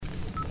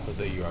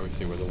Jose, you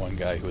obviously were the one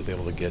guy who was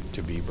able to get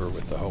to Bieber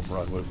with the home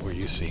run. What were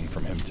you seeing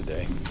from him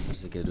today?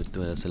 Parece que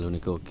tú eras el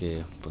único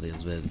que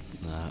podías ver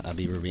a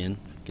Bieber bien.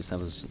 ¿Qué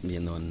estabas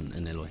viendo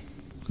en él hoy?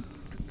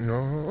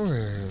 No,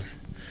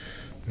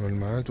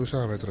 normal, tú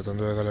sabes,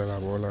 tratando de darle la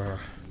bola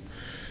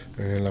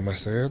en la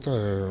maceta.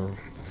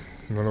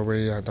 No lo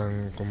veía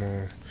tan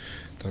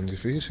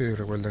difícil.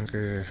 Recuerden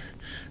que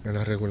en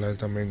la regular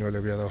también yo le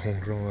había dado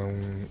un run a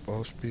un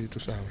Osby, tú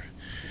sabes.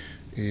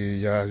 Y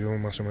ya yo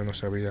más o menos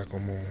sabía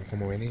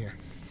cómo venía.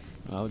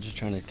 I was just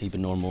trying to keep it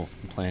normal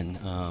playing.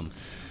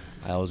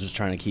 I was just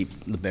trying to keep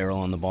the barrel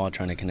on the ball,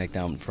 trying to connect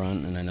out in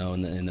front. And I know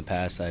in the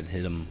past I'd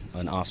hit him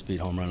an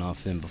off-speed home run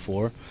off him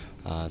before,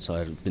 so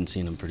I'd been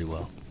seeing him pretty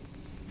well.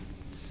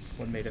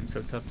 What made him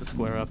so tough to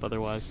square up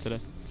otherwise today?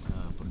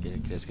 ¿Por qué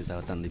crees que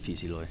estaba tan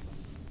difícil hoy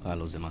a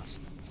los demás?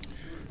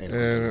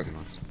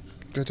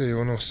 ¿Qué te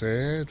digo? No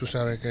sé. Tú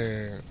sabes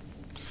que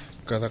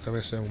cada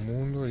cabeza es un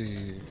mundo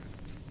y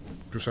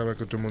tú sabes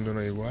que todo el mundo no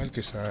es igual.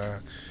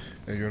 Quizás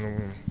ellos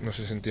no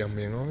se sentían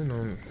bien hoy.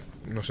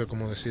 No sé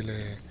cómo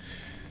decirle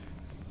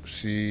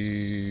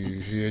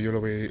si ellos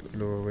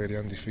lo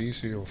verían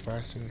difícil o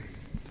fácil.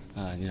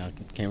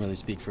 Can't really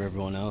speak for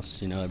everyone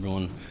else.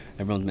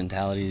 Everyone's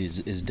mentality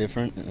is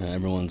different.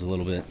 Everyone's a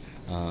little bit.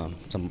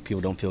 Some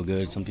people don't feel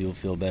good. Some people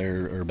feel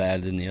better or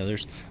bad than the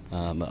others.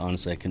 But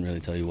honestly, I couldn't really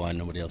tell you why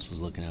nobody else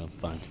was looking at it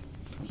fine.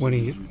 When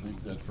you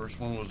think that first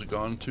one was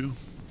gone too?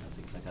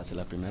 ¿Sacaste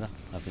el primer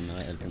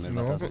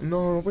No batazo?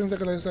 No pensé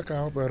que le había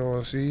sacado,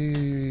 pero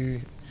sí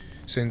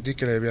sentí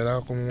que le había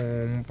dado como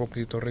un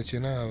poquito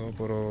rechinado,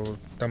 pero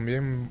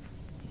también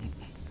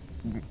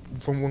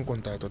fue un buen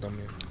contacto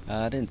también.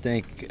 I didn't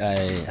think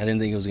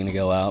it was going to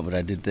go out, but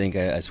I did think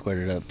I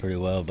squared it up pretty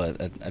well. But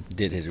I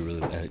did hit it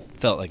really. I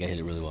felt like I hit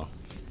it really well.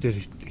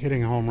 Did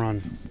hitting a home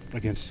run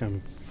against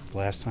him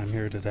last time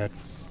here, did that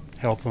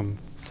help him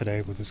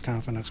today with his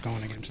confidence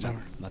going against him?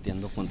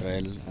 Bateando contra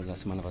él la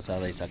semana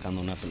pasada y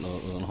sacando un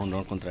home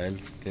run contra él,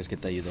 ¿crees que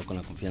te ayudó con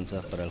la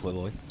confianza para el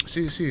juego hoy?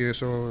 Sí,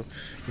 eso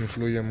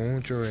influye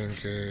mucho en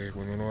que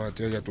cuando uno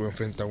batea ya tú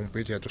enfrentas a un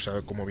pitch, ya tú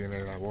sabes cómo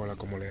viene la bola,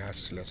 cómo le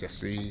hace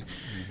así,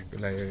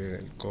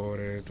 el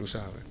core, tú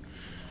sabes.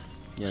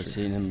 Yeah,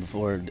 seeing him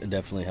before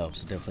definitely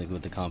helps. Definitely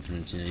with the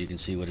confidence, you can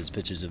see what his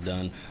pitches have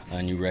done,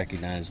 and you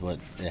recognize what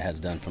it has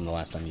done from the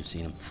last time you've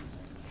seen him.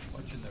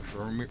 Watching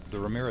the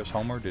Ramirez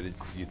homer, did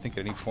you think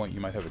at any point you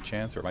might have a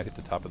chance or it might hit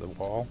the top of the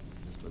wall?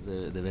 Después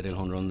de ver el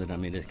jonrón de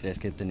Ramírez, ¿crees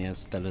que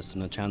tenías tal vez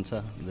una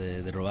chance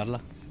de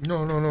robarla?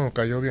 No,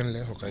 cayó bien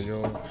lejos,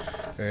 cayó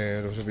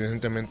lo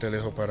suficientemente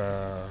lejos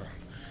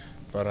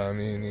para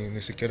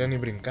ni siquiera ni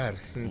brincar,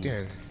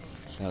 ¿entiendes?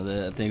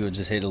 I think it was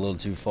just hit a little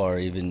too far,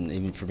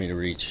 even for me to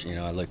reach.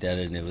 I looked at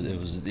it and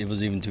it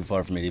was even too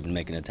far for me to even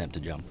make an attempt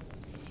to jump.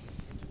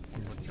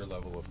 What's your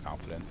level of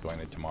confidence going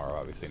into tomorrow,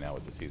 obviously now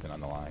with the season on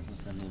the line? ¿Cómo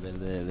está el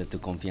nivel de tu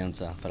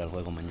confianza para el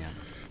juego mañana?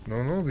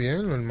 No,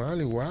 bien, normal,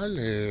 igual.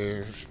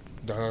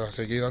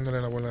 Seguir dándole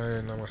la bola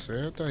en la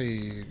maceta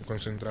y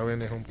concentrado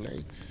en el home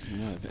plate.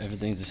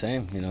 Everything's the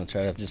same.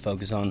 Try to just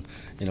focus on,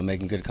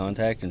 making good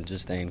contact and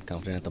just staying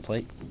confident at the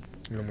plate.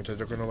 Y los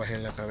muchachos que no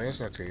bajen la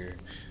cabeza, que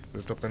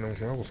esto apenas un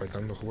juego,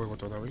 faltando juego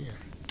todavía.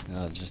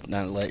 Just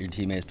not let your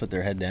teammates put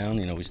their head down.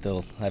 We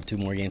still have 2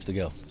 more games to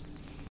go.